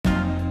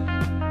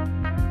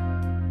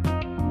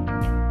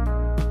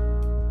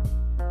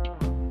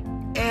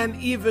and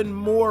even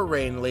more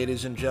rain,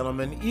 ladies and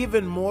gentlemen.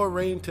 Even more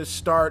rain to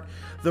start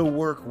the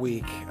work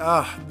week.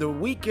 The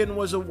weekend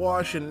was a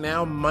wash, and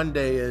now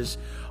Monday is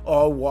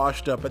all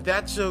washed up. But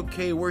that's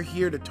okay. We're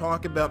here to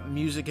talk about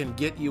music and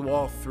get you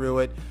all through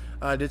it.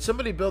 Did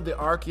somebody build the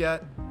Ark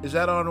yet? Is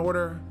that on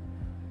order?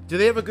 Do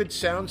they have a good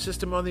sound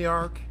system on the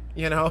Ark?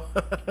 You know,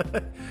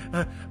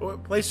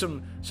 play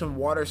some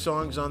water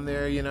songs on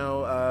there. You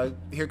know,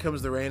 Here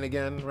Comes the Rain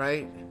Again,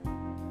 right?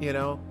 You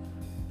know,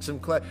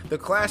 the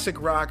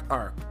classic rock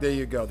Ark. There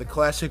you go, the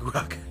classic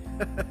rock,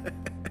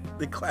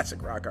 the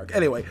classic rock Ark.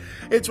 Anyway,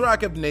 it's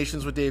Rock Up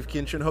Nations with Dave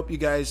Kinchen. Hope you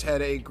guys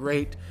had a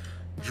great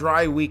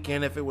dry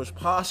weekend, if it was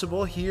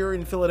possible. Here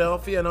in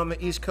Philadelphia and on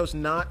the East Coast,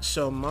 not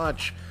so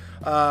much.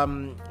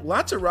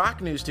 Lots of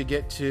rock news to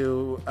get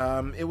to.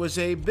 It was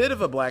a bit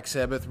of a Black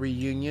Sabbath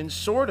reunion,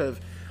 sort of.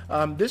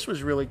 This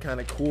was really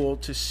kind of cool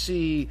to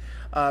see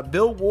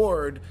Bill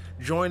Ward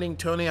joining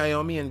Tony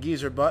Iommi and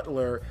Geezer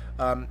Butler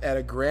at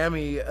a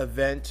Grammy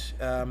event.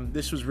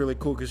 This was really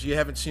cool because you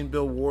haven't seen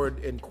Bill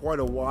Ward in quite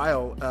a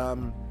while.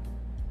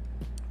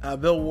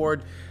 Bill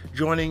Ward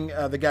joining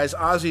the guys.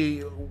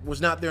 Ozzy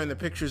was not there in the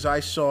pictures I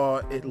saw,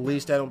 at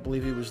least. I don't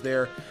believe he was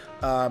there.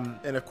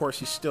 And of course,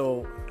 he's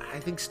still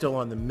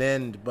on the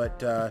mend,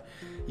 but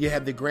you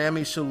had the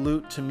Grammy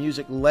salute to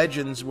music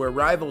legends where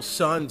Rival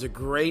Sons, a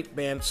great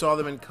band, saw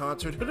them in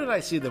concert. Who did I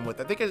see them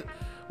with? I think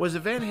was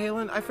it Van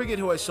Halen? I forget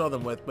who I saw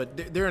them with,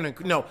 but they're in a...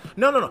 No.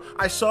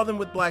 I saw them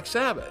with Black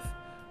Sabbath.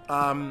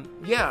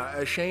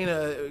 Shane,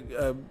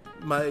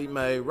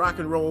 my rock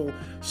and roll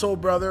soul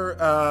brother,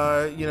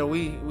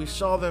 we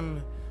saw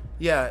them...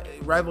 Yeah,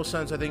 Rival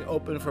Sons, I think,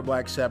 opened for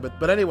Black Sabbath.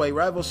 But anyway,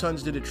 Rival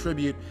Sons did a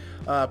tribute,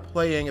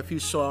 playing a few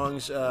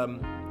songs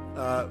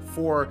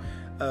for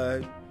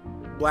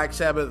Black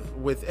Sabbath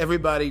with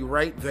everybody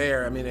right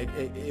there. I mean,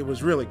 it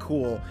was really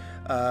cool.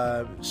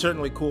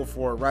 Certainly cool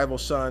for Rival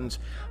Sons.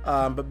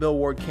 But Bill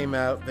Ward came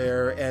out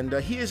there, and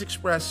he has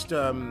expressed,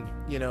 an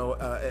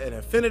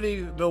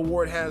affinity Bill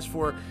Ward has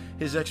for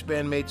his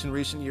ex-bandmates in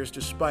recent years,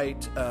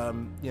 despite,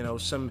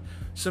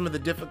 some of the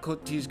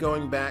difficulties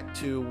going back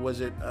to,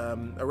 was it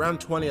around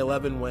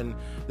 2011 when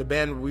the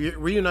band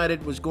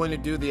reunited, was going to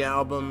do the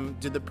album,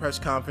 did the press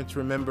conference,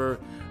 remember?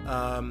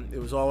 It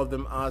was all of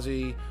them,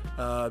 Ozzy,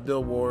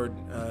 Bill Ward,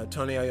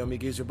 Tony Iommi,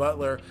 Geezer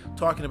Butler,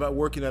 talking about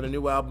working on a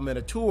new album and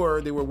a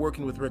tour. They were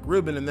working with Rick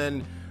Rubin, and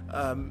then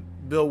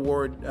Bill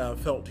Ward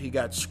felt he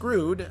got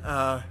screwed,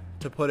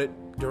 to put it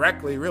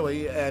directly,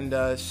 really, and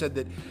said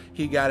that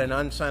he got an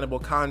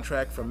unsignable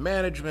contract from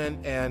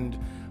management, and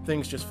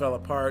things just fell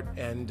apart.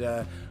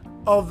 And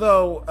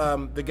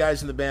although the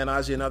guys in the band,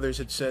 Ozzy and others,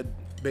 had said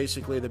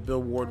basically that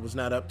Bill Ward was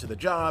not up to the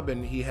job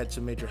and he had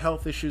some major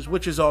health issues,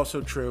 which is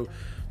also true.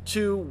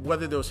 To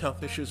whether those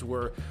health issues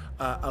were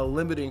a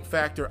limiting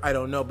factor, I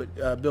don't know,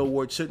 but Bill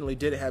Ward certainly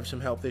did have some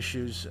health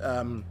issues.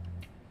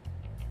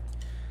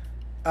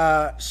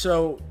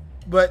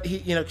 But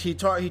he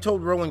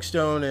told Rolling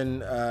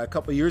Stone a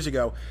couple of years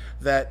ago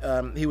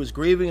that he was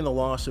grieving the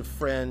loss of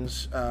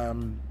friends.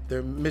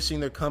 They're missing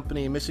their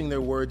company, missing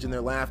their words and their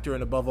laughter,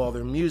 and above all,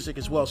 their music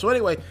as well. So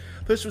anyway,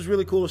 this was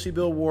really cool to see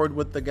Bill Ward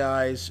with the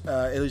guys,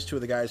 at least two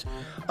of the guys.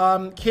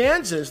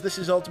 Kansas, this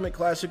is Ultimate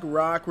Classic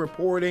Rock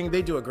reporting.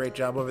 They do a great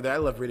job over there. I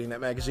love reading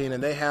that magazine,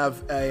 and they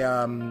have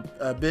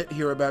a bit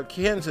here about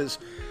Kansas.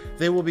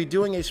 They will be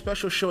doing a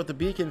special show at the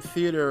Beacon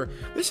Theater.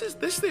 This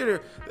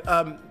theater,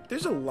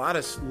 there's a lot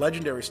of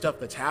legendary stuff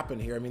that's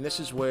happened here. I mean, this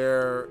is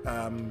where,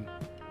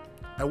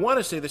 I want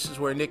to say this is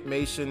where Nick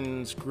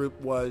Mason's group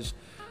was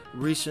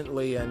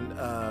recently, and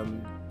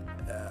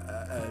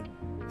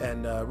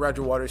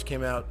Roger Waters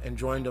came out and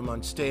joined him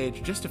on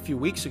stage just a few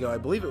weeks ago. I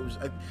believe it was,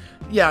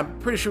 I'm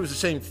pretty sure it was the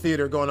same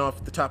theater, going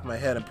off the top of my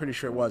head. I'm pretty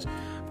sure it was.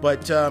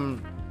 But,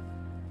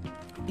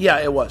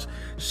 it was.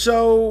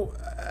 So,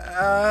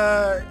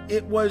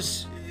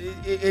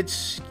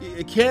 it's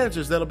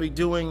Kansas that'll be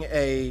doing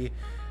a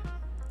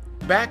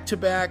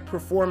back-to-back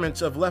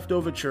performance of Left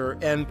Overture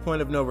and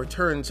Point of No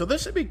Return. So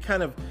this would be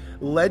kind of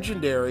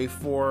legendary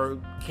for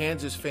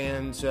Kansas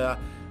fans. I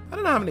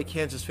don't know how many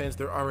Kansas fans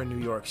there are in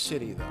New York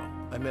City, though.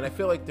 I mean, I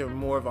feel like they're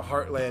more of a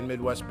heartland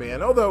Midwest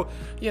band, although,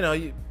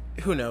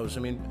 who knows?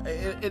 I mean,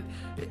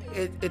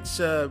 it's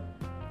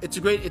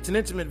an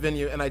intimate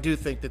venue, and I do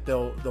think that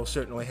they'll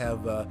certainly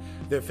have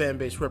their fan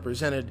base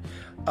represented.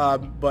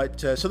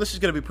 So this is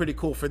going to be pretty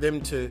cool for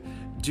them to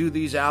do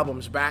these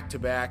albums back to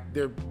back,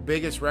 their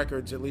biggest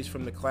records, at least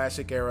from the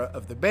classic era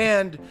of the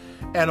band,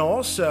 and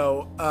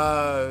also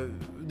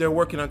they're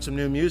working on some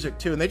new music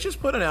too. And they just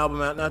put an album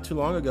out not too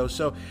long ago,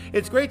 so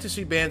it's great to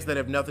see bands that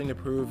have nothing to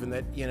prove and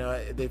that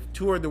they've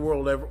toured the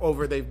world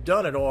over, they've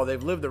done it all,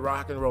 they've lived the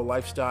rock and roll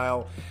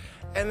lifestyle,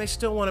 and they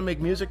still want to make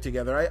music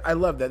together. I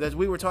love that.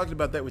 We were talking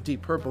about that with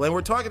Deep Purple. And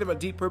we're talking about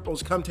Deep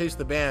Purple's Come Taste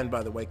the Band,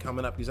 by the way,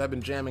 coming up, because I've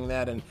been jamming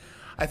that, and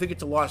I think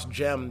it's a lost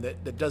gem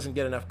that doesn't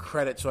get enough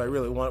credit, so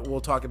we'll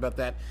talk about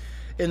that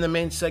in the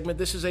main segment.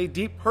 This is a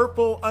Deep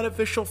Purple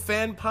unofficial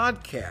fan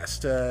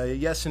podcast.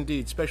 Yes,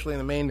 indeed, especially in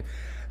the main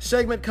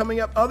segment coming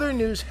up. Other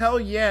news, Hell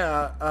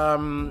Yeah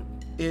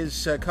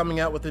is coming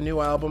out with a new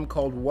album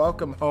called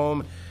Welcome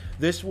Home.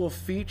 This will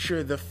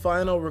feature the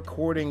final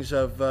recordings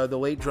of the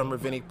late drummer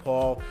Vinnie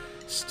Paul.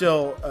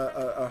 Still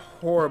a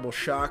horrible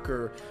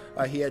shocker.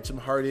 He had some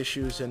heart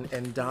issues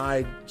and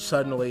died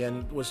suddenly,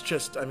 and was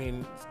just, I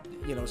mean,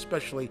 you know,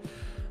 especially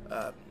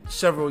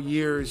several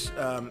years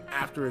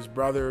after his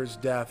brother's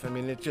death. I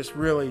mean, it just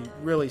really,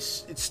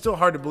 it's still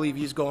hard to believe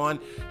he's gone.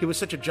 He was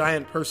such a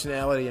giant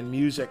personality in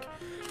music.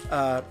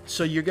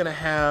 So you're going to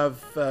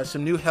have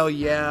some new Hell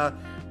Yeah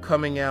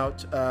coming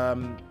out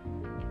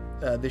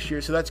this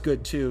year, so that's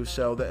good too.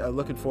 So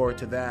looking forward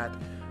to that.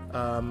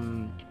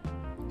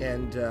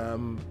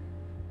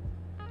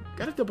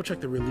 Got to double check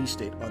the release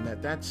date on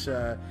that. That's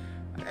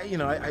you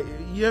know,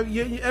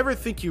 you ever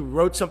think you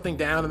wrote something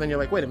down and then you're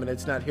like, wait a minute,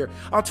 it's not here?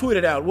 I'll tweet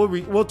it out.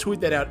 We'll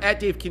tweet that out at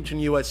Dave Kinchin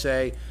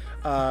USA.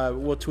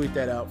 We'll tweet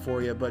that out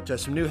for you. But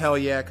some new Hell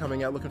Yeah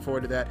coming out. Looking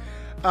forward to that.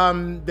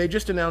 They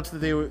just announced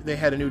that they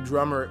had a new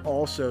drummer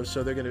also,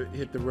 so they're going to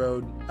hit the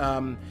road.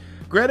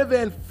 Greta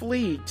Van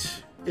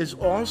Fleet is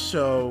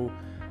also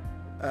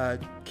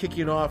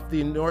kicking off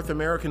the North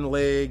American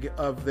leg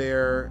of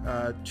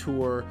their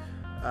tour,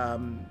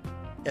 and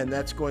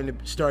that's going to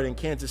start in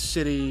Kansas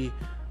City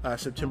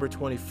September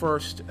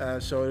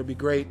 21st, so it'll be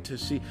great to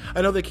see.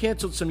 I know they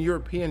canceled some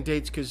European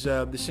dates because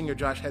the singer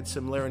Josh had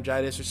some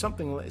laryngitis or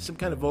something, some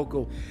kind of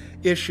vocal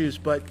issues,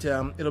 but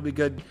it'll be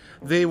good.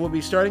 They will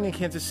be starting in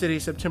Kansas City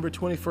September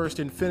 21st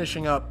and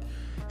finishing up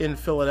in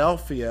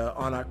Philadelphia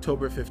on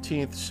October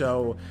 15th,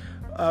 so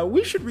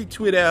we should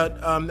retweet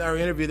out our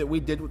interview that we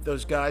did with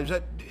those guys.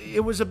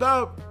 It was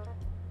about,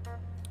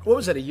 what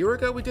was that, a year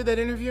ago we did that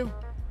interview?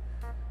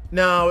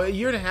 No, a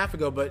year and a half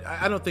ago, but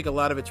I don't think a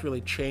lot of it's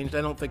really changed.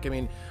 I don't think, I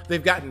mean,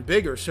 they've gotten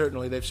bigger,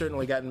 certainly. They've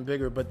certainly gotten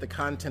bigger, but the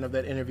content of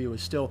that interview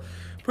is still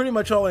pretty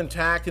much all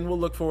intact, and we'll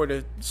look forward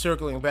to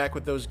circling back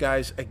with those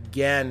guys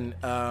again.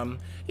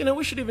 You know,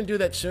 we should even do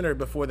that sooner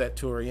before that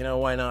tour. You know,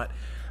 why not?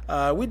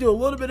 We do a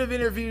little bit of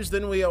interviews,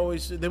 then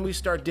we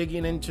start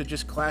digging into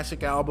just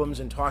classic albums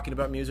and talking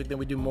about music, then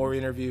we do more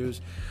interviews.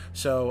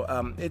 So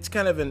it's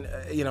kind of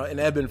an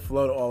ebb and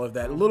flow to all of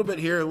that. A little bit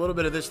here, a little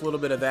bit of this, a little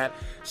bit of that.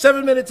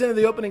 7 minutes into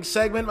the opening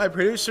segment, my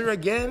producer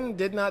again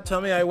did not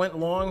tell me I went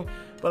long,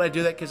 but I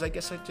do that because I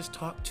guess I just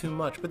talk too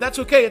much. But that's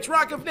okay. It's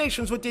Rock of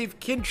Nations with Dave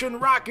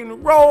Kinchin, rock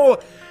and roll,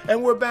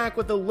 and we're back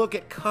with a look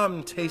at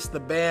Come Taste the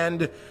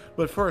Band.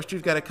 But first,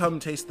 you've got to come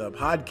taste the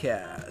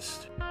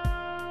podcast.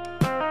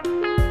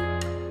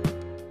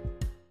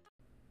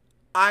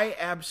 I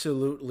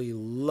absolutely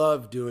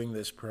love doing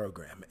this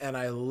program, and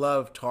I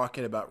love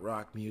talking about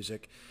rock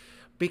music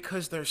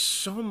because there's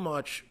so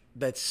much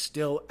that's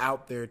still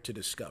out there to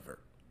discover.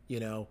 You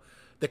know,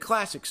 the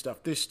classic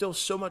stuff, there's still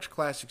so much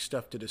classic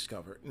stuff to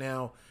discover.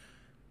 Now,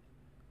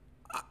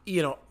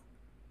 you know,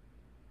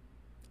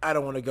 I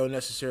don't want to go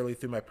necessarily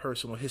through my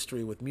personal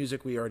history with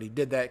music. We already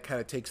did that. It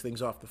kind of takes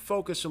things off the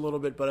focus a little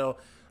bit, but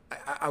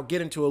I'll get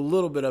into a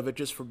little bit of it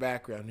just for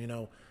background. You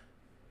know,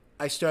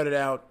 I started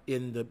out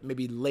in the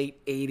maybe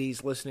late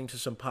 80s listening to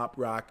some pop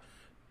rock.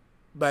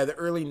 By the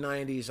early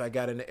 90s, I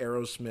got into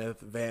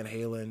Aerosmith, Van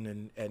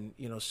Halen, and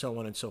you know, so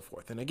on and so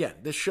forth. And again,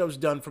 this show's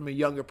done from a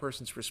younger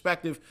person's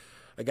perspective,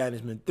 a guy in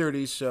his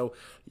mid-30s, so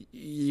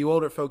you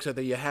older folks out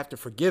there, you have to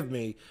forgive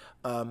me,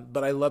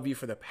 but I love you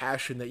for the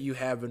passion that you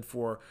have and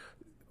for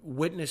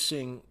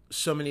witnessing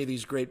so many of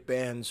these great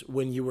bands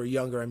when you were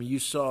younger. I mean, you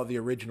saw the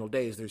original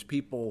days. There's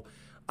people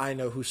I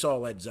know who saw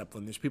Led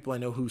Zeppelin. There's people I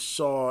know who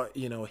saw,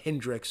 you know,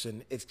 Hendrix,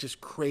 and it's just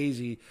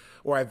crazy.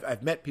 Or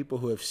I've met people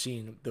who have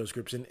seen those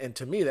groups, and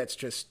to me, that's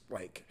just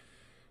like,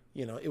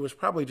 you know, it was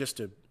probably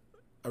just a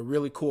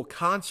really cool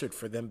concert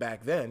for them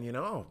back then. You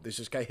know, oh, there's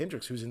this guy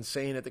Hendrix who's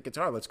insane at the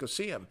guitar. Let's go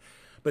see him.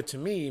 But to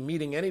me,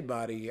 meeting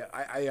anybody,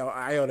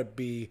 I ought to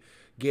be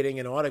getting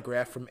an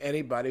autograph from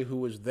anybody who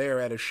was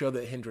there at a show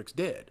that Hendrix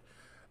did,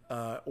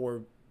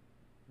 or,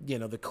 you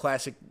know, the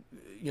classic,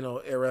 you know,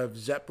 era of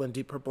Zeppelin,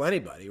 Deep Purple,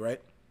 anybody, right?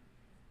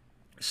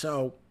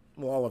 So,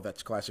 well, all of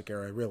that's classic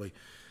era, really.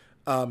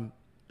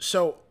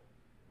 So,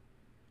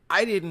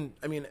 and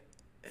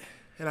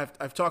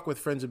I've talked with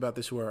friends about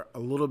this who are a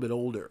little bit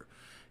older,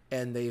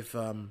 and they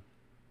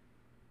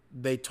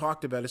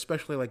talked about,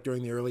 especially like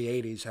during the early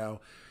 80s, how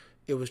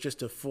it was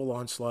just a full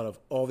onslaught of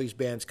all these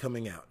bands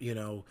coming out, you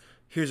know,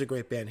 here's a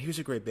great band, here's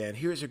a great band,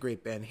 here's a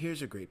great band,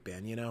 here's a great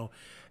band, you know,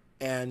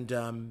 and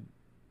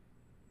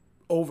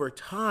over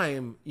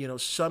time, you know,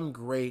 some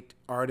great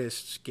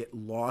artists get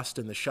lost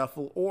in the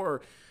shuffle,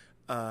 or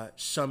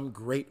some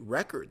great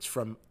records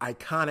from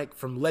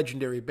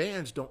legendary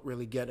bands don't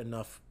really get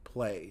enough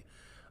play.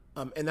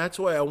 And that's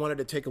why I wanted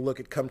to take a look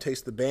at Come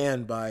Taste the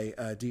Band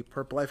by Deep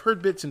Purple. I've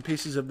heard bits and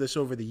pieces of this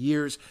over the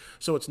years,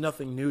 so it's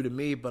nothing new to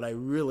me, but I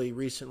really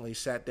recently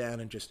sat down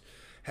and just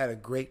had a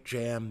great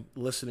jam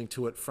listening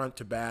to it front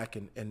to back,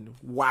 and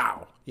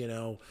wow, you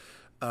know,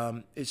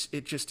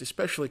 it just,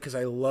 especially because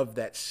I love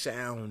that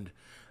sound.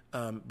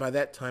 By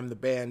that time, the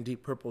band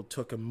Deep Purple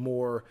took a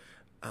more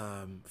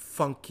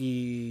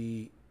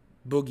funky,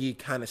 boogie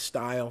kind of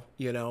style,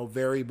 you know,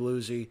 very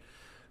bluesy,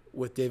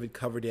 with David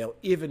Coverdale,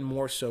 even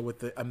more so with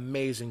the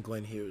amazing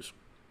Glenn Hughes.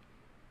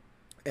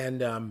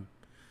 And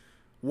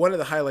one of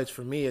the highlights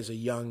for me as a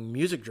young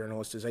music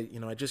journalist is I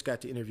just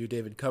got to interview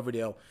David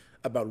Coverdale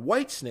about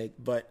Whitesnake,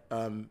 but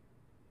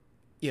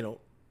you know,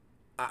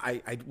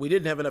 we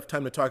didn't have enough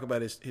time to talk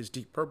about his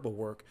Deep Purple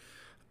work,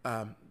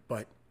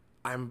 but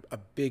I'm a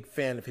big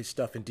fan of his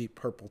stuff in Deep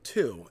Purple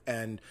too.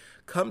 And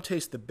Come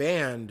Taste the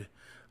Band,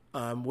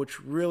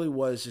 which really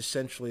was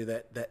essentially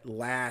that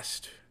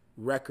last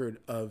record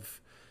of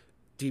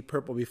Deep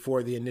Purple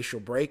before the initial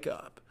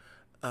breakup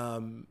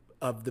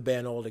of the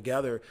band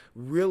altogether,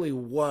 really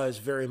was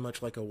very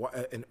much like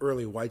an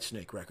early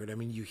Whitesnake record. I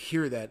mean, you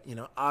hear that,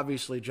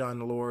 obviously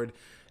John Lord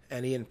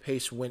and Ian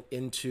Pace went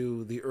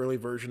into the early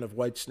version of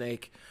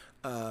Whitesnake.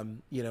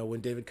 When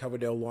David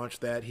Coverdale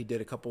launched that, he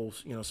did a couple,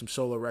 some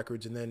solo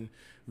records, and then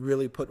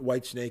really put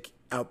Whitesnake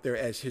out there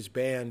as his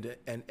band.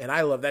 And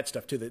I love that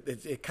stuff too.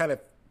 That it kind of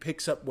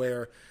picks up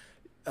where,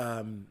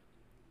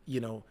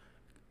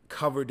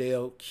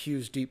 Coverdale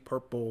cues Deep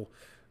Purple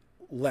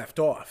left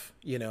off,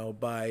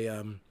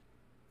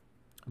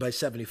 by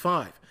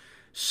 75.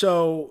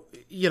 So,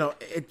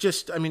 it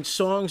just,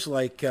 songs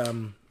like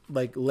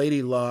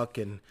Lady Luck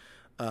and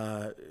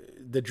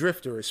The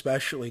Drifter,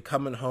 especially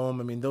Coming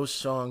Home, those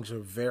songs are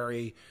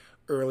very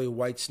early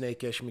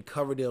Whitesnake-ish.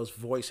 Coverdale's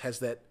voice has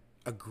that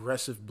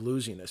aggressive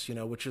bluesiness,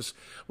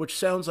 which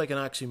sounds like an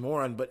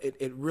oxymoron, but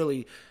it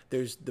really,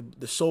 there's the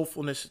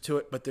soulfulness to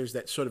it, but there's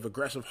that sort of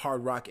aggressive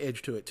hard rock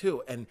edge to it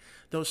too. And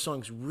those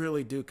songs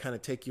really do kind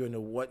of take you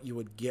into what you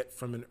would get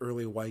from an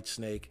early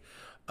Whitesnake,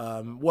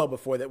 well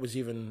before that was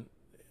even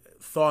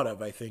thought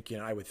of, I think.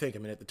 I would think.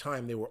 At the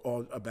time they were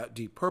all about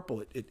Deep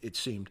Purple. It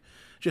seemed,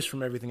 just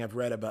from everything I've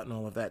read about and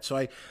all of that.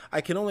 So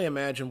I can only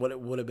imagine what it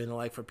would have been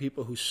like for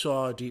people who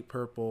saw Deep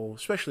Purple,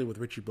 especially with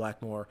Ritchie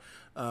Blackmore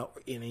and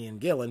Ian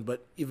Gillan,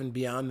 but even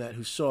beyond that,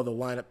 who saw the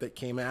lineup that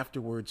came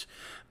afterwards,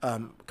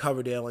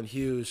 Coverdale and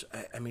Hughes.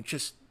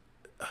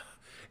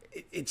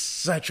 It's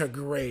such a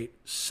great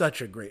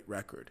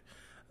record.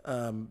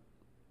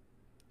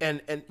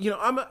 And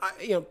I'm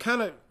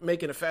kind of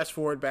making a fast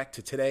forward back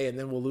to today, and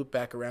then we'll loop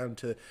back around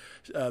to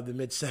the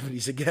mid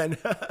 '70s again.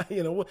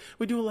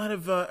 We do a lot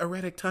of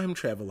erratic time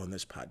travel on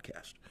this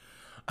podcast.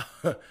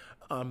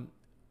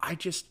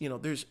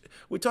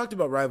 We talked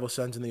about Rival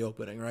Sons in the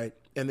opening, right?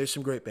 And there's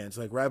some great bands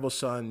like Rival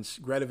Sons,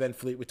 Greta Van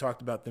Fleet. We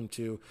talked about them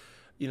too.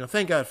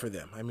 Thank God for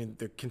them.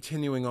 They're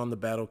continuing on the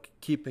battle,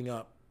 keeping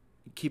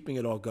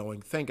it all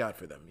going. Thank God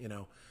for them.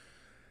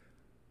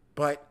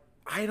 But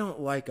I don't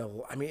like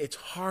it's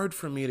hard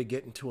for me to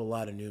get into a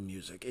lot of new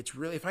music. It's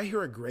really, if I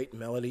hear a great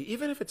melody,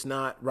 even if it's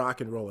not rock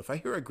and roll, if I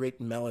hear a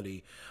great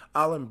melody,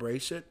 I'll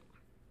embrace it,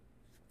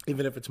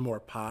 even if it's more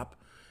pop.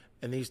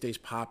 And these days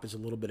pop is a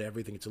little bit of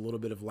everything. It's a little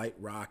bit of light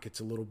rock. It's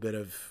a little bit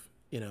of,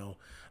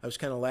 I was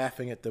kind of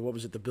laughing at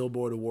the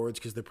Billboard Awards,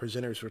 because the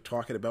presenters were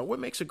talking about what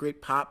makes a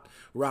great pop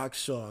rock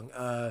song.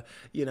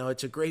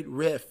 It's a great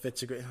riff.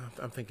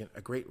 I'm thinking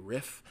a great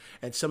riff.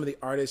 And some of the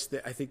artists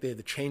that I think they had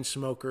the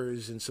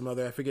Chainsmokers and some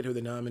other, I forget who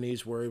the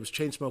nominees were. It was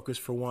Chainsmokers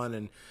for one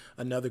and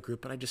another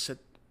group. And I just said,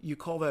 you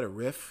call that a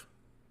riff?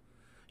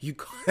 It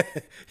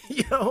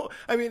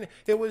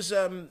was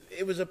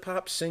a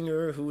pop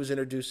singer who was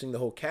introducing the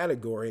whole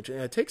category.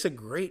 And it takes a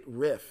great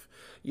riff,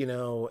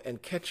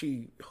 and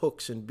catchy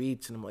hooks and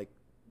beats. And I'm like,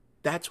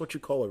 that's what you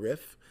call a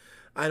riff?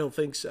 I don't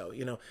think so,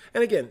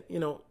 And again,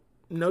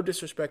 no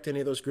disrespect to any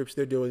of those groups.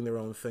 They're doing their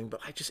own thing. But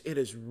it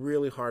is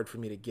really hard for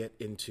me to get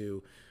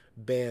into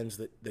bands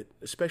that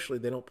especially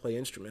they don't play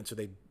instruments, or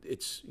they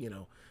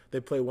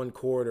play one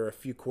chord or a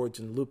few chords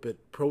and loop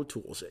it, Pro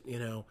Tools it,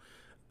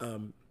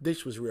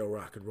 This was real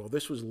rock and roll.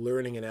 This was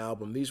learning an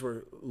album. These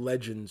were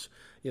legends,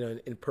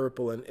 in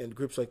Purple and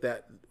groups like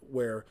that,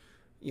 where,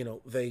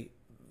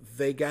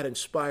 they got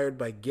inspired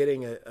by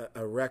getting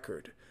a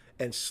record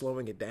and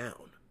slowing it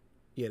down,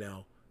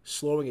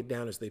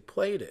 as they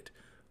played it,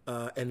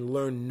 and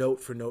learn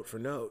note for note for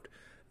note.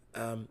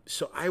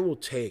 So I will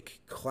take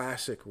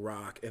classic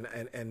rock, and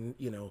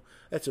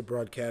that's a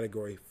broad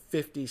category,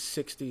 50s,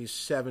 60s,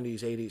 70s,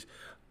 80s.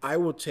 I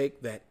will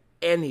take that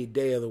any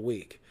day of the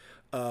week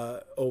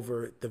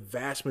over the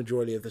vast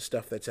majority of the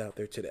stuff that's out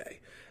there today.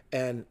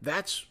 And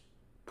that's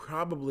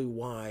probably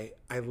why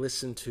I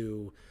listen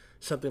to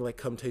something like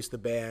Come Taste the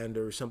Band,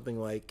 or something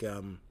like,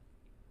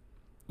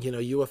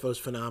 UFO's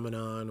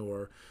Phenomenon,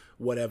 or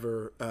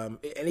whatever,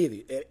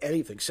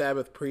 anything,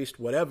 Sabbath, Priest,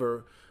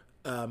 whatever,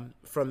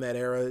 from that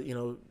era,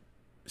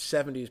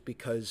 70s,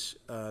 because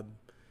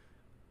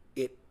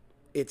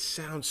it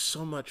sounds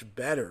so much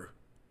better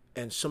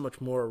and so much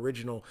more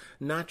original,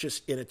 not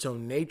just in its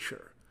own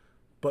nature,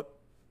 but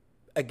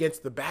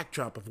against the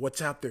backdrop of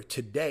what's out there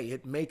today.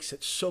 It makes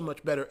it so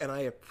much better, and I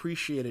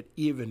appreciate it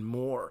even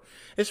more,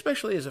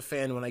 especially as a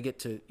fan when I get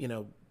to,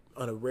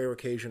 on a rare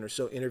occasion or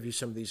so, interview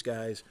some of these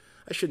guys.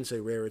 I shouldn't say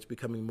rare. It's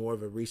becoming more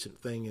of a recent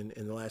thing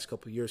in the last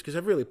couple of years, because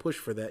I've really pushed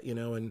for that,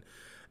 and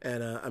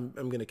I'm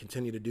going to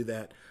continue to do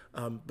that.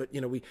 But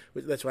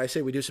that's why I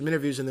say we do some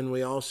interviews, and then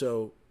we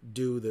also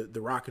do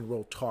the rock and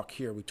roll talk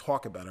here. We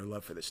talk about our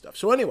love for this stuff.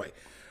 So anyway,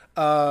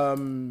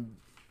 and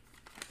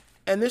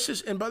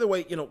by the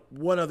way,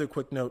 one other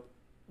quick note.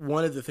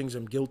 One of the things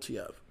I'm guilty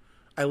of,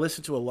 I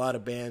listen to a lot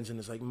of bands, and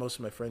it's like most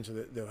of my friends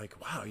they're like,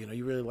 wow,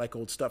 you really like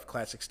old stuff,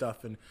 classic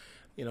stuff, and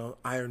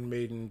Iron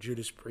Maiden,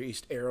 Judas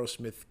Priest,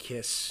 Aerosmith,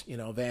 Kiss,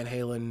 Van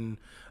Halen,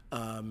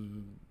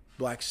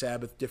 Black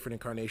Sabbath, different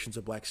incarnations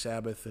of Black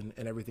Sabbath, and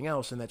everything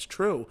else, and that's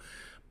true.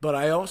 But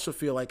I also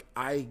feel like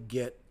I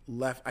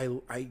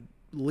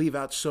leave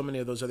out so many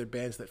of those other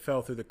bands that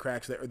fell through the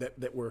cracks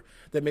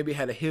that maybe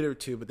had a hit or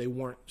two, but they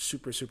weren't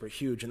super, super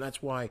huge. And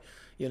that's why,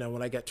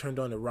 when I got turned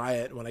on to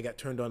Riot, when I got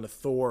turned on to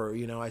Thor,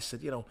 I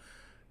said,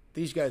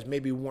 these guys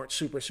maybe weren't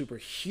super, super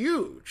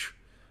huge,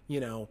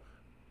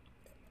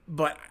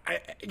 but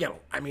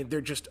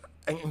they're just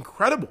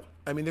incredible.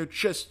 I mean, they're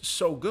just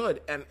so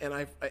good. And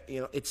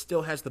it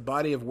still has the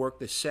body of work,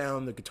 the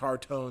sound, the guitar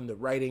tone, the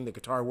writing, the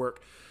guitar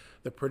work,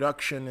 the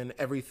production and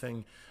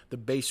everything, the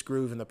bass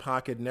groove in the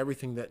pocket and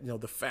everything that,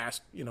 the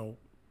fast,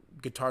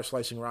 guitar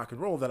slicing rock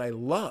and roll that I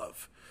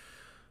love.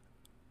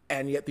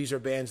 And yet these are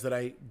bands that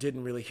I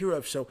didn't really hear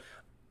of. So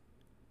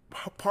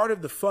part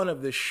of the fun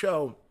of this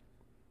show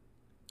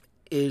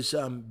is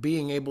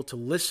being able to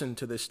listen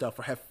to this stuff,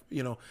 or have,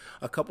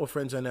 a couple of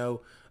friends I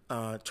know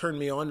turn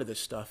me on to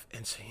this stuff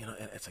and say,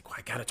 and it's like, well,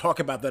 I got to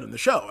talk about that in the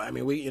show. I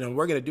mean,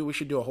 we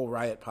should do a whole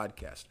Riot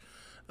podcast.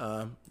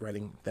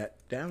 Writing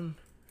that down,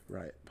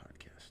 Riot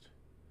podcast.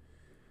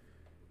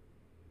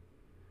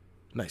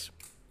 Nice.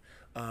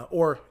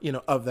 Or,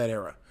 of that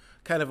era.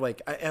 Kind of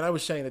like, and I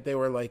was saying that they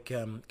were like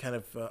kind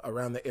of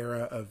around the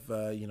era of,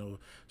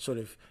 sort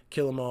of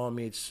Kill 'Em All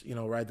meets,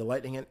 Ride the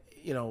Lightning. And,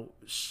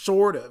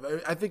 sort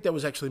of. I think that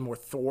was actually more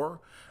Thor.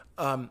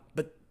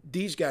 But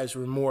these guys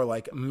were more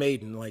like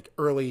Maiden, like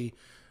early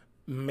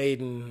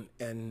Maiden,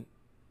 and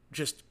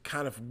just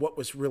kind of what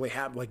was really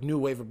happening, like new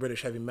wave of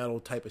British heavy metal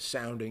type of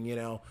sounding,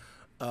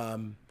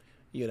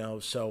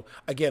 So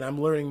again, I'm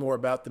learning more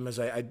about them as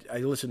I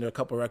listen to a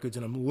couple of records,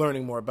 and I'm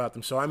learning more about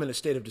them. So I'm in a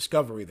state of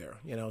discovery there,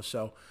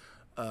 So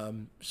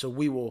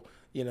we will,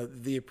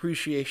 the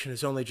appreciation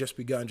has only just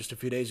begun just a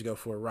few days ago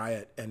for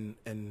Riot,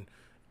 and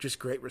just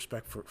great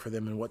respect for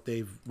them and what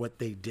they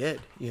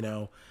did,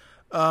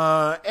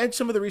 and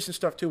some of the recent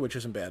stuff too, which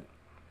isn't bad,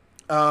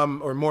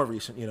 or more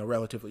recent,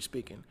 relatively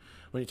speaking,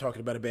 when you're talking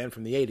about a band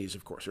from the 80s,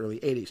 of course, early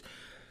 80s.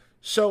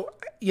 So,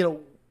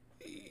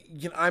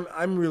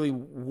 I'm really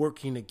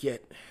working to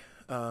get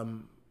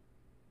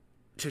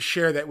to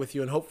share that with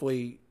you, and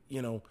hopefully,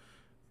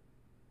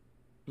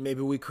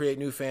 maybe we create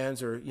new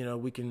fans, or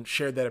we can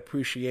share that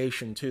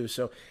appreciation too.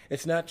 So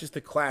it's not just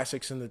the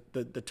classics and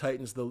the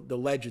titans, the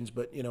legends,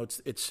 but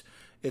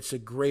it's a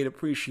great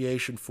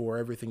appreciation for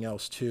everything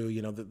else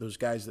too. Those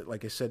guys that,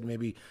 like I said,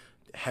 maybe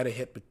had a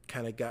hit but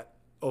kind of got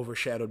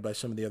overshadowed by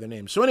some of the other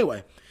names. So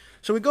anyway,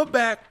 so we go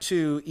back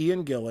to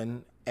Ian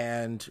Gillan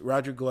and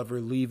Roger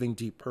Glover leaving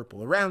Deep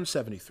Purple around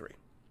 73.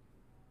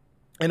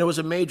 And it was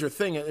a major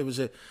thing. It was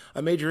a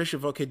major issue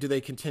of, okay, do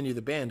they continue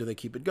the band? Do they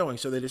keep it going?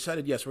 So they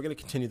decided, yes, we're going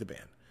to continue the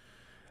band.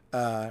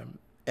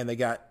 And they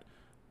got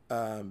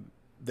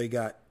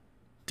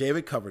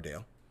David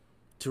Coverdale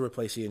to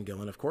replace Ian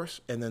Gillan, of course.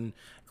 And then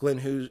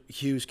Glenn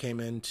Hughes came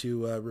in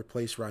to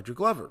replace Roger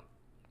Glover.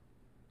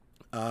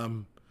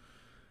 And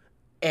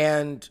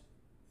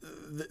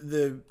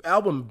the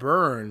album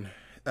Burn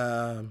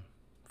from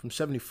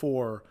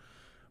 74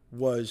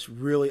 was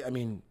really,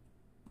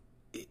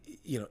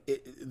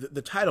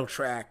 the title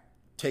track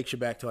takes you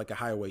back to like a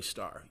Highway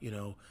Star.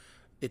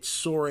 It's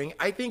soaring.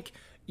 I think,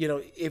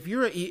 if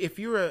you're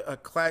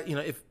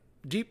if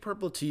Deep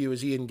Purple to you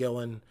is Ian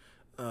Gillan,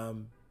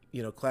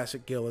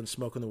 classic Gillan,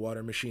 Smoke in the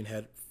Water, Machine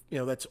Head,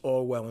 that's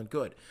all well and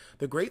good.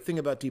 The great thing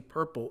about Deep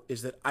Purple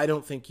is that I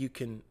don't think you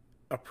can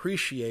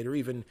appreciate or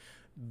even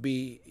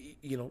be,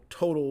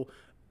 total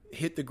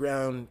hit the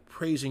ground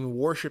praising,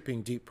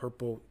 worshiping Deep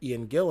Purple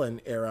Ian Gillan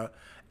era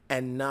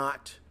and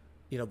not,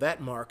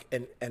 that mark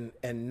and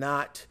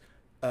not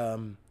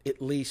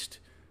at least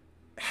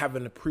have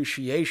an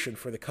appreciation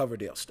for the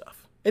Coverdale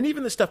stuff. And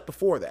even the stuff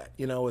before that,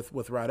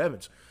 with Rod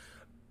Evans.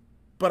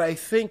 But I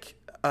think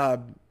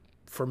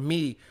for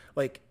me,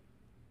 like,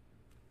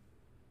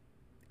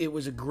 it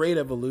was a great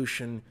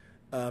evolution.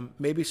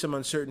 Maybe some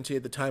uncertainty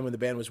at the time when the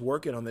band was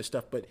working on this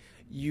stuff, but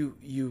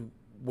you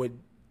would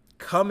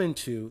come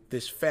into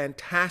this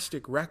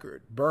fantastic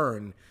record,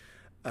 Burn,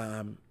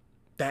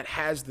 that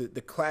has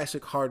the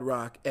classic hard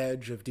rock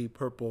edge of Deep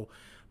Purple,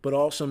 but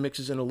also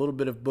mixes in a little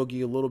bit of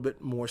boogie, a little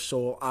bit more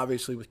soul,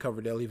 obviously with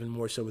Coverdale, even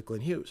more so with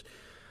Glenn Hughes.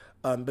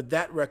 But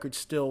that record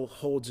still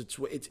holds its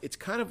way. It's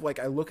kind of like,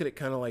 I look at it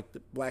kind of like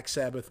the Black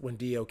Sabbath when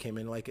Dio came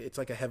in. Like, it's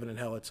like a heaven and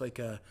hell. It's like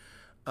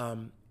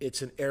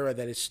it's an era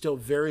that is still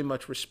very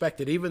much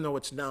respected, even though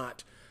it's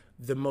not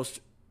the most.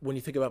 When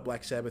you think about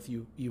Black Sabbath,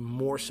 you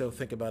more so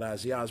think about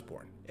Ozzy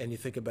Osbourne, and you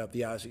think about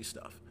the Ozzy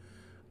stuff.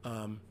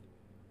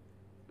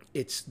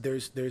 It's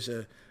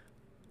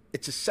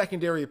a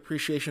secondary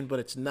appreciation, but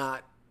it's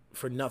not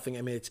for nothing.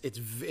 I mean, it's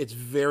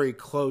very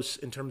close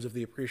in terms of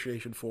the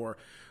appreciation for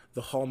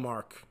the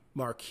hallmark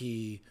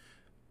marquee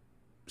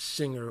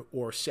singer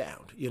or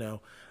sound,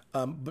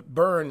 But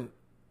Burn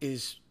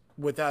is,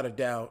 without a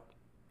doubt,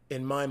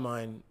 in my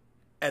mind,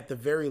 at the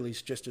very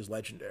least just as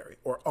legendary,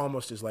 or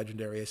almost as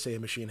legendary as, say, a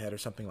Machine Head or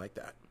something like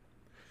that.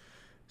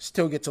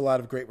 Still gets a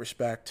lot of great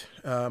respect.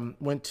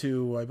 Went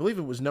to, I believe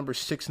it was number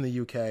 6 in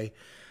the UK.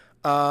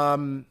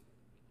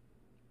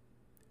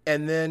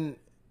 And then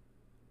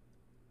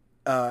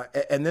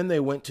they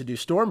went to do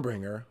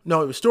Stormbringer.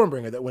 No, it was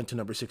Stormbringer that went to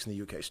number 6 in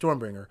the UK.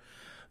 Stormbringer.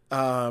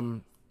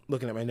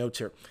 Looking at my notes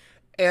here.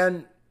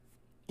 And,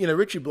 you know,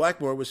 Ritchie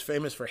Blackmore was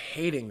famous for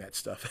hating that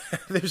stuff.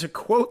 There's a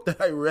quote that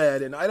I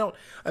read, and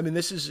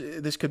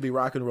this could be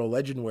rock and roll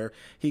legend, where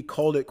he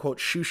called it, quote,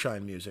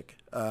 shoeshine music,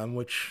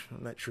 which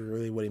I'm not sure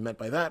really what he meant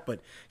by that, but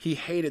he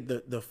hated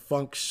the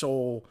funk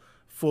soul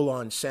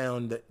full-on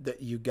sound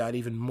that you got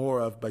even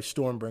more of by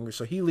Stormbringer.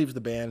 So he leaves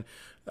the band,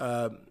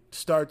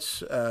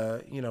 starts,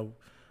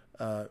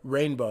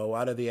 Rainbow,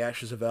 Out of the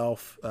Ashes of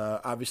Elf,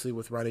 obviously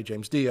with Ronnie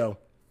James Dio,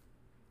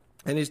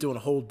 and he's doing a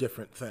whole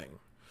different thing,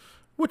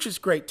 which is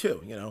great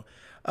too, you know.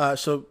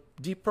 So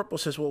Deep Purple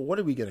says, well, what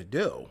are we going to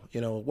do?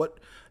 And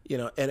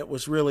it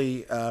was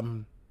really,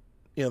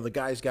 the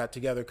guys got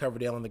together,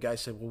 Coverdale and the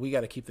guys said, well, we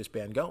got to keep this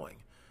band going,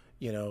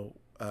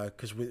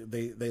 because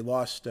they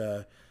lost,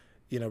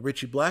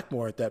 Ritchie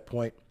Blackmore at that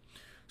point.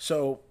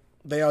 So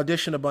they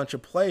audition a bunch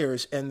of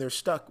players, and they're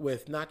stuck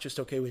with not just,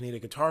 okay, we need a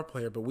guitar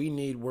player, but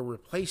we're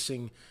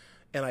replacing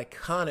an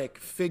iconic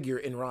figure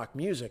in rock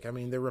music. I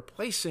mean, they're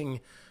replacing,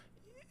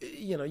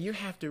 you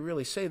have to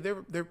really say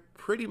they're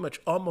pretty much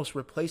almost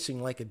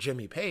replacing like a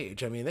Jimmy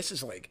Page. I mean, this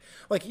is like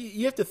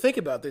you have to think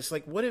about this.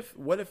 Like, what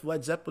if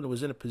Led Zeppelin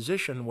was in a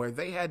position where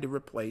they had to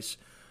replace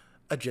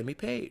a Jimmy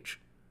Page?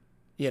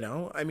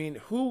 I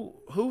mean, who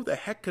the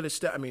heck could have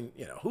stepped? I mean,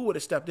 who would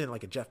have stepped in,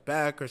 like a Jeff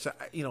Beck or so?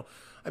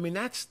 I mean,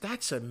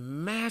 that's a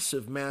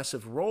massive,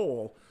 massive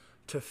role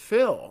to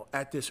fill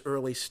at this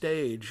early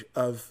stage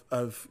of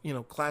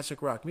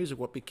classic rock music,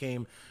 what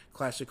became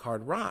classic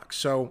hard rock.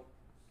 So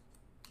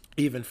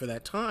even for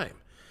that time,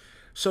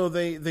 so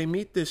they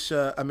meet this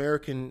young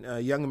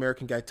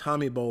American guy,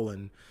 Tommy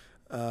Bolin,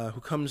 who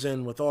comes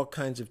in with all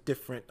kinds of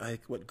different,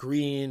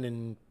 green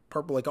and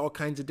purple, like all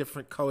kinds of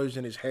different colors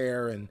in his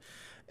hair, and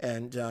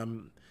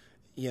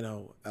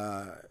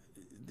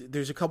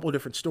there's a couple of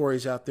different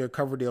stories out there.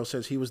 Coverdale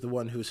says he was the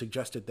one who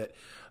suggested that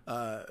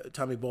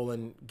Tommy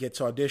Bolin gets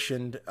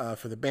auditioned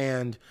for the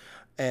band,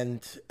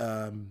 and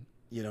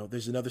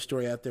there's another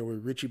story out there where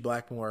Ritchie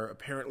Blackmore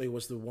apparently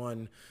was the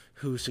one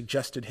who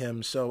suggested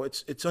him. So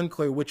it's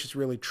unclear which is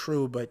really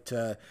true, but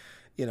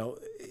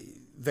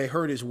they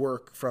heard his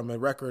work from a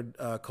record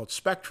called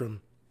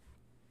Spectrum,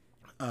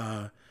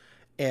 and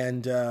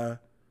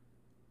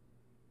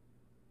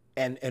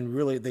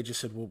really they just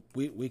said, well,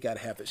 we got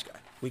to have this guy.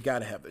 We got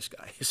to have this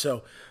guy.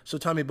 So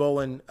Tommy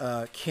Bolin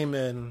came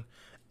in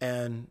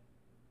and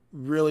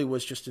really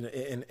was just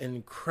an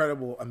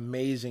incredible,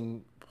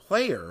 amazing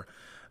player,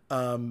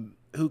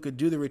 who could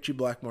do the Ritchie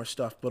Blackmore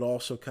stuff, but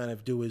also kind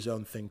of do his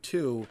own thing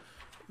too.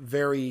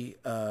 Very,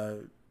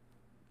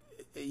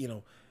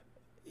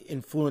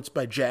 influenced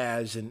by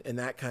jazz and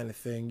that kind of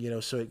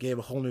thing, so it gave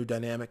a whole new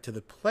dynamic to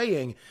the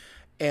playing.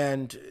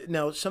 And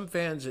now some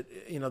fans,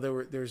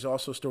 there's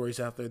also stories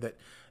out there that,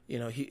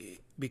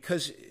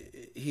 because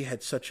he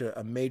had such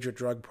a major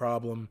drug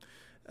problem.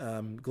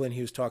 Glenn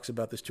Hughes talks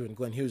about this too, and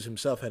Glenn Hughes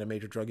himself had a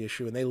major drug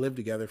issue, and they lived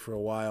together for a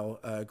while.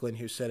 Glenn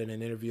Hughes said in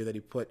an interview that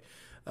he put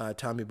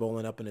Tommy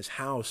Bolin up in his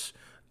house,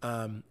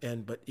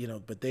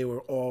 but they were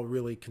all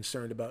really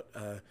concerned about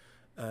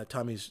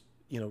Tommy's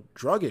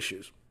drug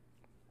issues,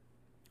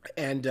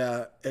 and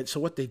so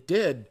what they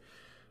did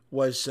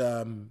was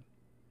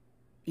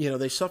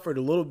they suffered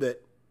a little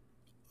bit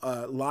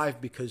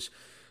live because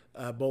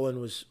Bolin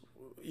was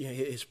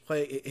his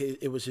play.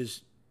 It was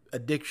his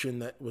addiction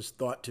that was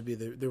thought to be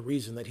the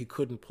reason that he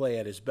couldn't play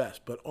at his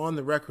best. But on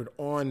the record,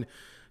 on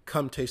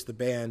Come Taste the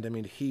Band, I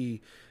mean,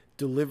 he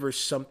delivers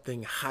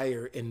something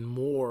higher and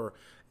more,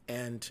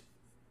 and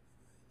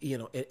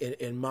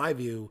in my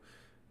view,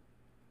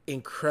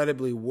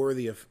 incredibly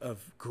worthy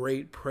of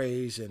great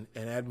praise and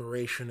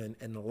admiration,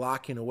 and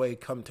locking away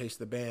Come Taste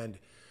the Band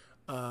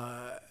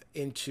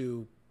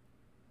into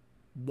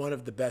one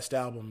of the best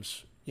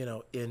albums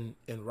in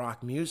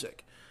rock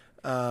music.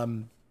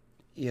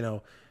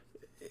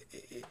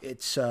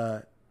 It's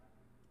and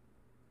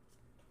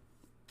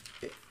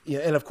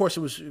of course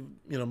it was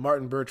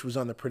Martin Birch was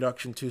on the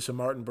production too, so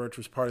Martin Birch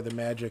was part of the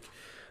magic,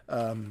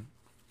 a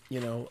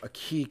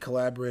key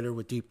collaborator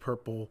with Deep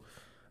Purple,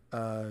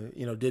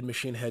 did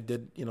Machine Head,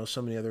 did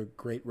so many other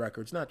great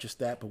records, not just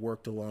that, but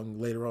worked along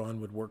later on,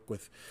 would work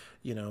with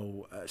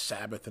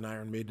Sabbath and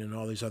Iron Maiden and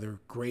all these other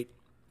great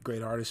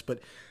artists.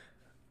 But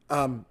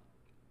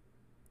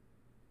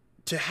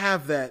to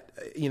have that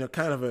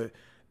kind of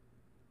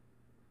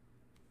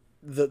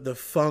the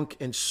funk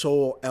and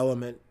soul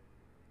element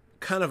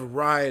kind of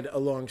ride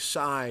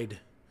alongside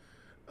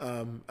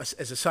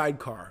as a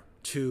sidecar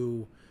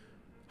to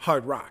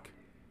hard rock,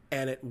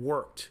 and it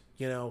worked.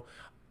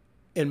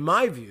 In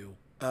my view,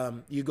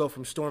 you go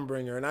from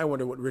Stormbringer, and I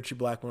wonder what Ritchie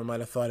Blackmore might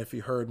have thought if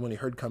when he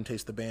heard Come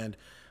Taste the Band.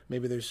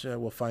 Maybe there's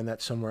we'll find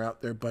that somewhere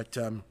out there, but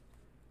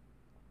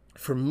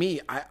for me,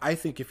 I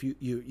think if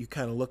you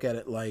kind of look at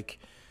it like,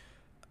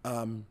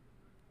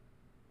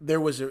 there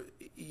was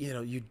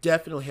you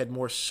definitely had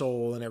more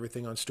soul and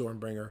everything on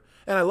Stormbringer,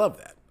 and I love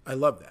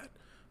that.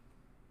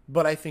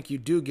 But I think you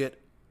do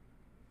get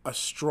a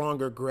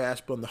stronger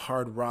grasp on the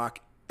hard rock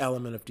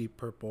element of Deep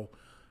Purple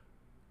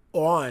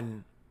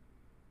on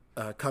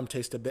Come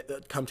Taste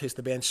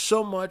the Band,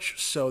 so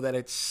much so that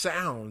it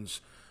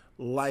sounds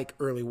like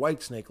early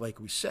Whitesnake, like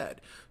we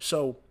said.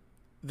 So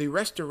the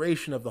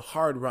restoration of the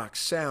hard rock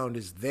sound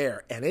is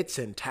there, and it's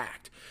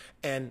intact.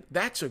 And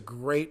that's a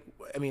great,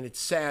 I mean, it's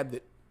sad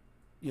that,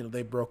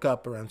 they broke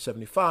up around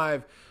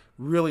 75.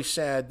 Really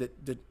sad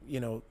that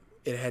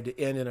it had to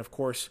end. And of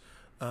course,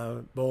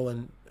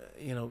 Bolan,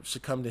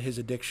 succumbed to his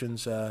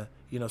addictions,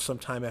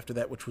 sometime after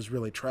that, which was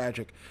really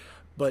tragic.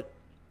 But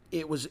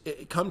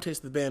Come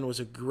Taste the Band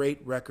was a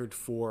great record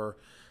for,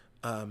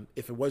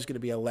 if it was going to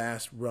be a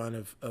last run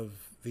of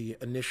the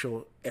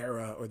initial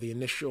era, or the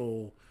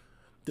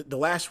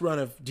last run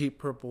of Deep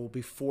Purple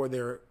before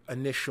their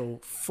initial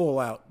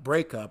full-out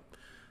breakup.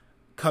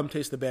 Come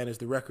Taste the Band is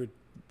the record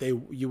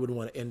you would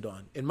want to end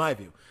on, in my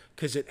view,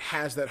 because it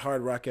has that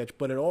hard rock edge,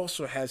 but it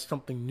also has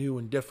something new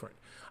and different,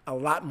 a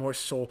lot more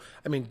soul.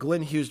 I mean,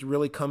 Glenn Hughes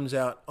really comes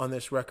out on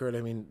this record. I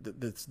mean,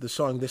 the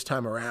song This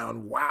Time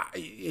Around, wow,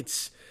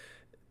 is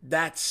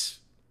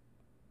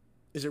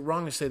it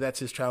wrong to say that's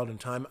his Child in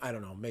Time? I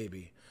don't know,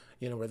 maybe.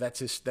 Where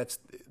that's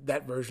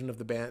that version of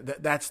the band,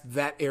 that's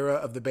that era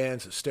of the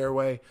band's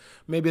Stairway.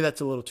 Maybe that's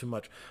a little too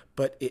much,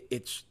 but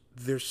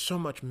there's so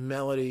much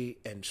melody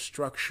and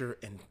structure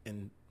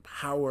and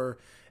power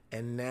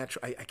and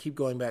natural. I keep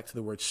going back to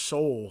the word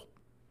soul,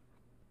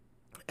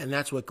 and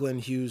that's what Glenn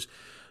Hughes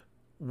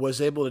was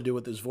able to do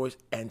with his voice,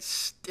 and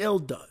still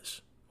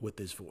does with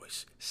his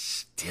voice,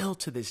 still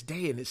to this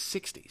day in his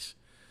 60s,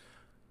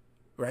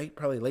 right?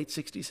 Probably late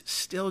 60s,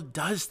 still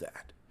does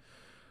that.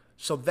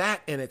 So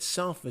that in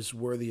itself is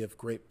worthy of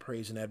great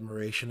praise and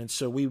admiration. And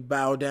so we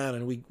bow down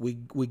and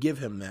we give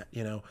him that,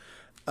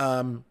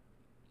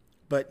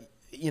 but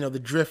The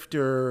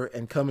Drifter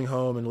and Coming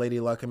Home and Lady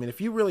Luck. I mean,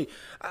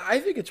 I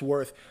think it's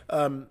worth,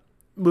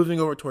 moving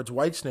over towards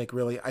Whitesnake,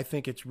 really, I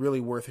think it's really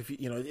worth,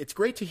 it's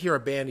great to hear a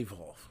band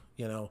evolve,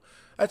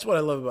 That's what I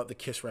love about the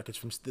Kiss records,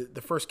 from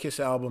the first Kiss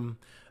album,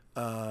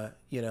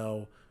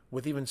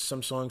 with even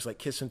some songs like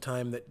Kiss in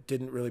Time that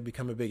didn't really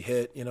become a big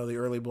hit, the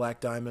early Black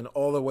Diamond,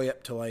 all the way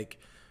up to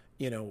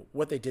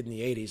what they did in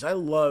the 80s. I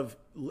love,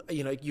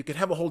 you could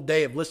have a whole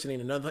day of listening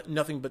to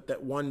nothing but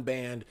that one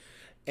band,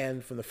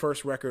 and from the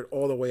first record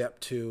all the way up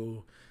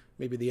to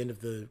maybe the end of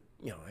the,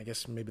 I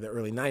guess maybe the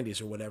early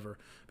 90s or whatever,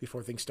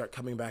 before things start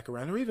coming back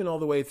around, or even all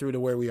the way through to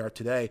where we are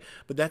today.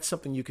 But that's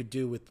something you could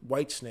do with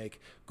Whitesnake,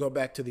 go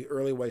back to the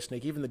early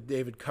Whitesnake, even the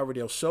David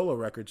Coverdale solo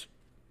records.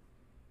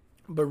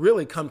 But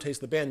really, Come Taste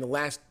the Band, the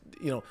last,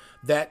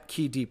 that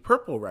key Deep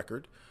Purple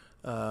record,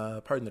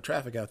 pardon the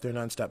traffic out there,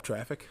 nonstop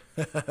traffic.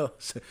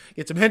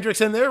 Get some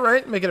Hendrix in there,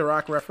 right? Make it a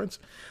rock reference.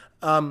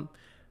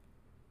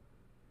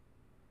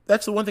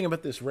 That's the one thing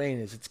about this rain,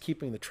 is it's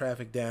keeping the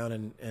traffic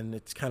down, and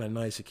it's kind of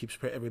nice. It keeps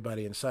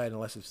everybody inside,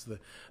 unless it's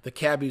the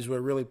cabbies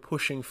were really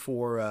pushing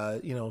for,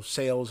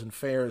 sales and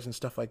fares and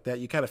stuff like that.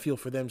 You kind of feel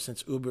for them,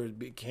 since Uber and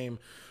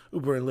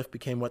Lyft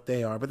became what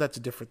they are. But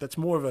that's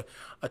more of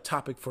a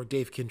topic for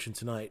Dave Kinchin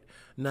tonight,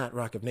 not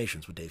Rock of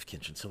Nations with Dave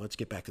Kinchin. So let's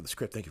get back to the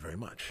script. Thank you very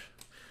much.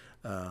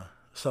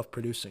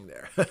 Self-producing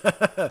there.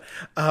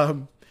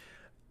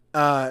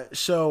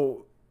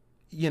 So,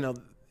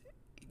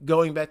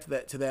 going back to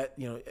that,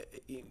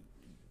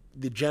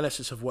 the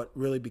genesis of what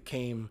really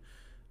became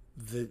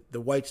the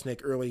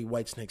early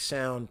Whitesnake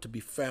sound to be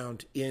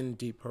found in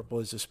Deep Purple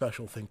is a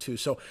special thing too.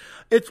 So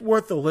it's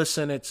worth the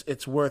listen.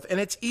 It's worth, and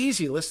it's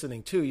easy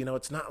listening too.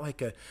 It's not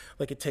like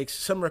it takes,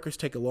 some records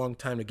take a long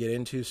time to get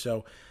into.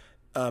 So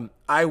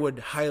I would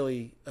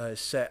highly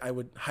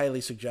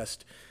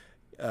suggest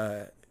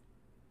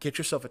get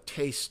yourself a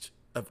taste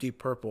of Deep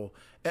Purple.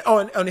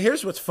 And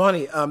here's what's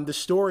funny. The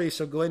story,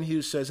 so Glenn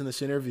Hughes says in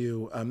this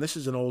interview, this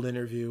is an old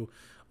interview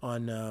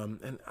on,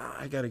 and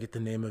I got to get the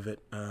name of it.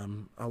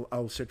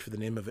 I'll search for the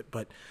name of it,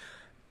 but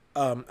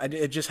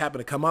it just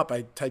happened to come up.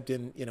 I typed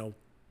in,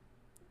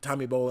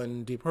 Tommy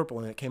Bolan, Deep Purple,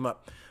 and it came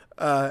up.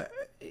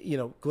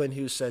 Glenn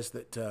Hughes says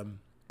that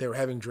they were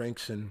having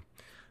drinks, and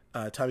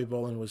Tommy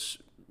Bolan was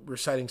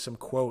reciting some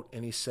quote,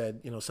 and he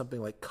said,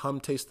 something like, "Come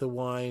taste the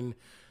wine."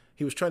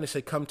 He was trying to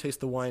say, "Come taste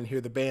the wine,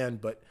 hear the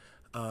band," but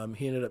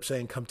he ended up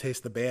saying, "Come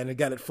taste the band," and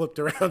got it flipped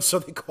around, so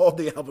they called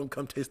the album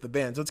 "Come Taste the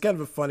Band." So it's kind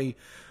of a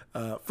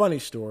funny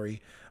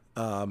story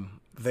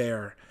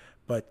there,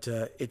 but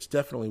it's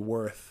definitely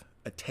worth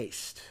a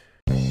taste.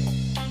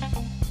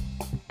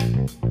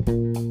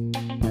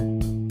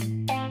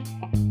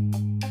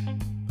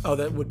 Oh,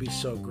 that would be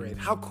so great.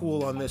 How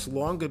cool on this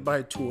long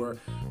goodbye tour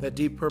that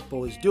Deep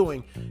Purple is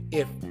doing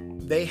if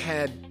they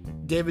had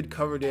David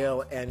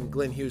Coverdale and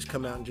Glenn Hughes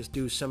come out and just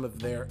do some of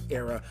their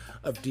era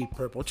of Deep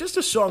Purple. Just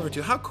a song or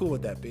two. How cool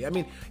would that be? I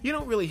mean, you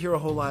don't really hear a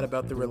whole lot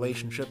about the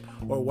relationship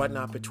or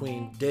whatnot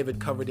between David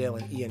Coverdale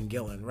and Ian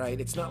Gillan, right?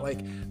 It's not like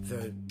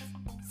the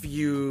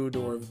feud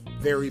or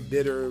very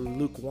bitter,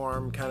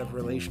 lukewarm kind of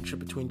relationship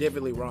between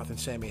David Lee Roth and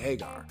Sammy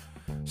Hagar.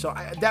 So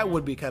that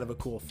would be kind of a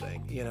cool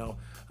thing,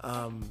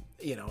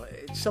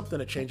 it's something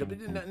to change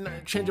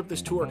up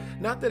this tour.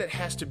 Not that it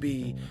has to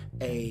be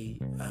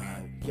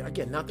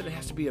not that it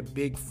has to be a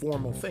big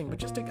formal thing, but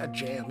just a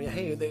jam.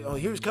 Hey,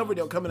 here's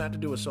Coverdale coming out to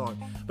do a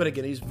song. But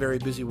again, he's very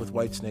busy with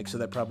Whitesnake, so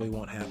that probably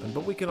won't happen.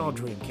 But we can all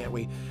dream, can't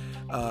we?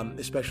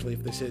 Especially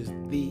if this is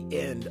the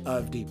end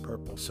of Deep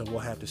Purple. So we'll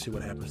have to see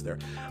what happens there.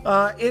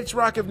 It's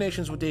Rock of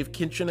Nations with Dave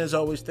Kinchin. As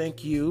always,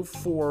 thank you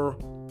for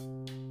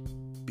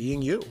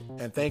being you,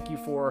 and thank you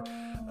for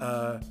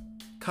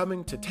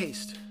coming to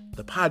taste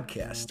the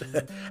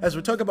podcast. As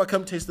we talk about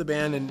Come Taste the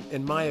Band, and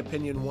in my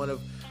opinion, one of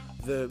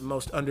the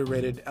most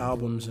underrated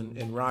albums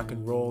in rock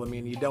and roll. I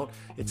mean,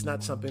 it's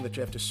not something that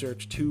you have to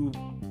search too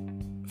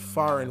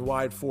far and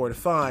wide for to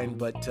find,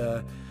 but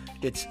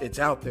it's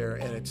out there,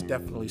 and it's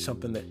definitely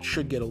something that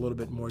should get a little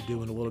bit more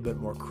due and a little bit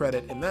more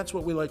credit. And that's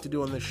what we like to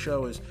do on this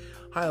show, is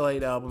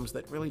highlight albums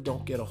that really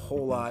don't get a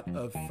whole lot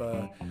of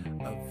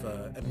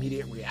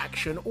immediate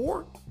reaction,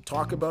 or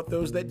talk about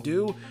those that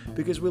do,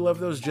 because we love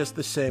those just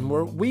the same.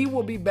 We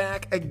will be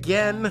back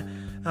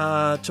again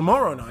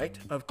tomorrow night,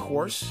 of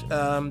course,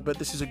 but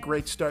this is a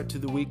great start to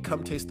the week.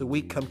 Come taste the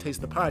week, come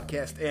taste the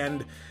podcast,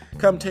 and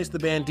come taste the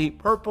band Deep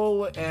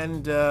Purple,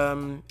 and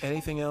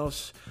anything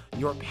else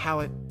your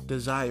palate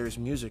desires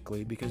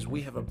musically, because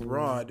we have a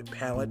broad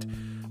palette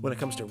when it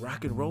comes to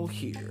rock and roll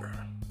here.